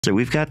So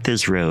we've got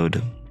this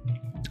road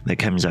that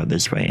comes out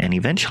this way, and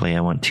eventually I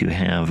want to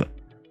have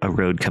a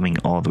road coming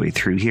all the way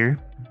through here.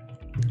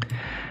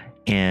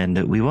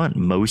 And we want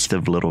most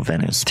of Little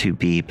Venice to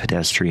be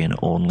pedestrian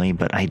only,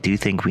 but I do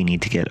think we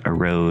need to get a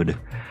road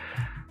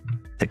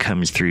that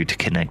comes through to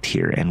connect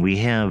here. And we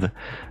have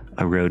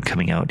a road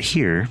coming out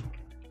here,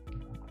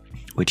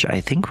 which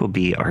I think will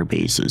be our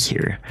bases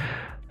here.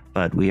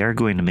 But we are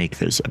going to make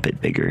this a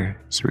bit bigger.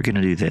 So we're going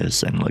to do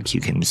this, and look,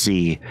 you can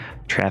see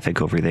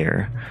traffic over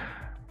there.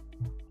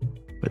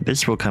 But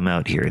this will come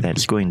out here.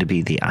 That's going to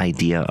be the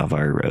idea of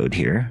our road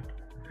here.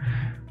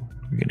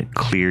 We're going to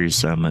clear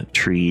some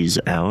trees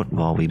out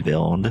while we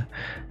build.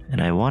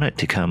 And I want it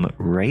to come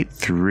right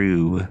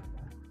through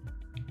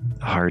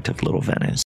the heart of Little Venice.